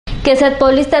Keshod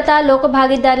police તથા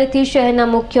લોકભાગીદારીથી શહેરના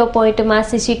મુખ્ય પોઈન્ટમાં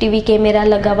સીસીટીવી કેમેરા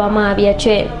લગાવવામાં આવ્યા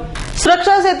છે।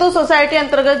 સુરક્ષા સેતુ સોસાયટી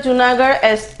અંતર્ગત જૂનાગઢ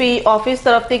એસપી ઓફિસ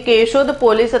તરફથી કેશોદ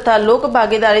પોલીસ તથા લોક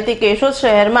ભાગીદારીથી કેશોદ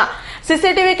શહેરમાં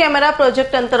સીસીટીવી કેમેરા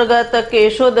પ્રોજેક્ટ અંતર્ગત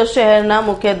કેશોદ શહેરના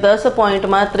મુખ્ય 10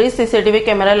 પોઈન્ટમાં 30 સીસીટીવી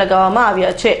કેમેરા લગાવવામાં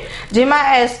આવ્યા છે, જેમાં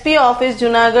એસપી ઓફિસ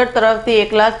જૂનાગઢ તરફથી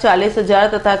 1,40,000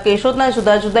 તથા કેશોદના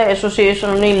જુદા જુદા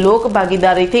એસોસિએશનોની લોક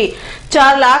ભાગીદારીથી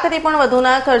 4 લાખથી પણ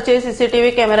વધુના ખર્ચે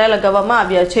સીસીટીવી કેમેરા લગાવવામાં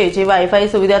આવ્યા છે, જે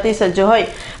વાઈફાઈ સુવિધાથી સજ્જ હોય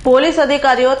પોલીસ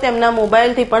અધિકારીઓ તેમના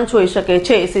મોબાઈલથી પણ જોઈ શકે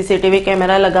છે। સીસીટીવી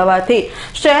કેમેરા લગાવવાથી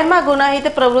શહેરમાં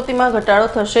ગુનાહિત પ્રવૃત્તિમાં ઘટાડો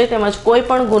થશે, તેમજ કોઈ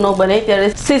પણ ગુનો બને ત્યારે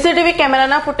સીસીટીવી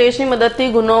કેમેરાના ફૂટેજની મદદથી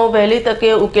ગુનો વહેલી તકે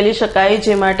ઉકેલી શકાય,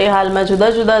 જે માટે હાલમાં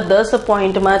જુદા જુદા 10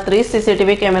 પોઈન્ટમાં 30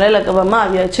 સીસીટીવી કેમેરા લગાવવામાં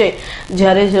આવ્યા છે।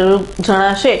 જ્યારે જરૂર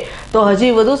જણાશે તો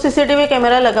હજી વધુ સીસીટીવી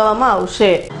કેમેરા લગાવવામાં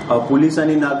આવશે। પોલીસ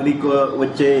અને નાગરિક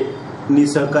વચ્ચે ની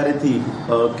સહકારીથી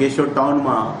કેશોદ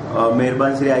ટાઉનમાં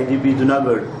મહેરબાન શ્રી આઈજીપી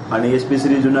જુનાગઢ અને એસપી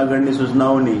શ્રી જુનાગઢની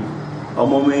સૂચનાઓની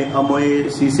અમોએ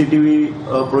સીસીટીવી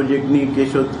પ્રોજેક્ટની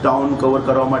કેશોદ ટાઉન કવર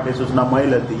કરવા માટે સૂચના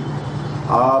મળેલ હતી।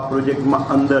 આ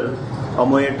પ્રોજેક્ટમાં અંદર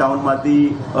અમોએ ટાઉનમાંથી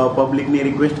પબ્લિકની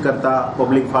રિક્વેસ્ટ કરતા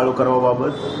પબ્લિક ફાળો કરવા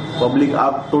બાબત પબ્લિક આ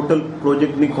ટોટલ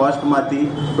પ્રોજેક્ટની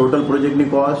પ્રોજેક્ટની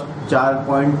કોસ્ટ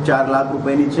 4.4 લાખ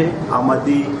રૂપિયાની છે।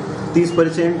 આમાંથી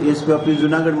 30% એસપી ઓફિસ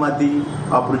જુનાગઢમાંથી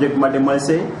આ પ્રોજેક્ટ માટે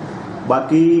મળશે।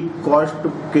 બાકી કોસ્ટ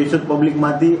કેશોદ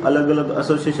પબ્લિકમાંથી અલગ અલગ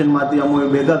એસોસિએશનમાંથી અમે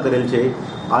ભેગા કરેલ છે।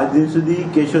 આજ દિન સુધી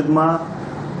કેશોદમાં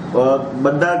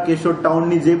બધા કેશોદ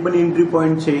ટાઉનની જે પણ એન્ટ્રી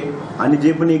પોઈન્ટ છે અને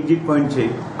જે પણ એક્ઝિટ પોઈન્ટ છે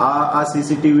આ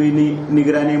સીસીટીવીની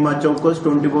નિગરાનીમાં ચોક્કસ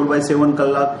 24/7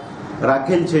 કલાક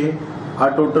રાખેલ છે।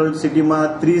 આ ટોટલ સિટીમાં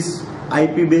 30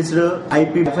 આઈપી બેઝડ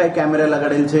વાઈફાઈ કેમેરા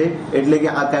લગાડેલ છે, એટલે કે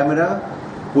આ કેમેરા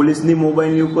પોલીસની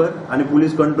મોબાઈલની ઉપર અને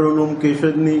પોલીસ કંટ્રોલ રૂમ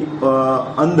કેશોદની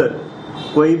અંદર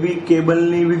કોઈ બી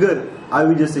કેબલની વગર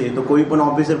આવી જશે તો કોઈ પણ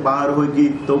ઓફિસર બહાર હોય કે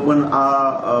તો પણ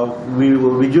આ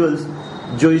વિઝ્યુઅલ્સ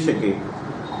જોઈ શકે।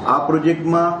 આ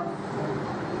પ્રોજેક્ટમાં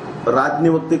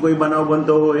રાતની વખતે કોઈ બનાવ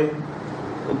બનતો હોય,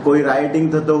 કોઈ રાઇટિંગ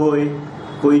થતો હોય,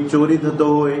 કોઈ ચોરી થતો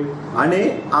હોય અને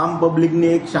આમ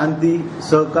પબ્લિકની એક શાંતિ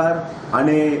સહકાર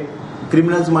અને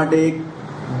ક્રિમિનલ્સ માટે એક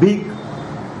ભીખ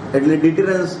એટલે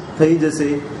ડિટરન્સ થઈ જશે,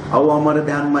 આવું અમારા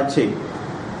ધ્યાનમાં છે।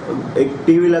 એક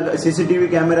સીસીટીવી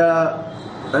કેમેરા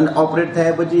ઓપરેટ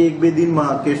થયા પછી 1-2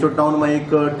 દિનમાં કેશોદ ટાઉનમાં એક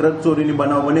ટ્રક ચોરીની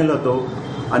બનાવ બનેલો હતો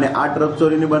અને આ ટ્રક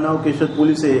ચોરીની બનાવ કેશોદ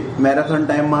પોલીસે મેરેથોન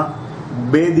ટાઈમમાં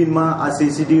 2 દિનમાં આ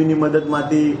સીસીટીવીની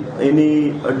મદદમાંથી એની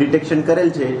ડિટેક્શન કરેલ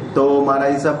છે। તો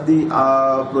મારા હિસાબથી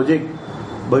આ પ્રોજેક્ટ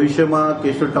ભવિષ્યમાં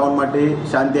કેશોદ ટાઉન માટે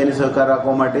શાંતિ અને સહકાર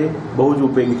રાખવા માટે બહુ જ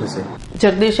ઉપયોગી થશે।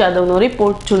 જગદીશ યાદવનો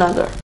રિપોર્ટ, જૂનાગઢ।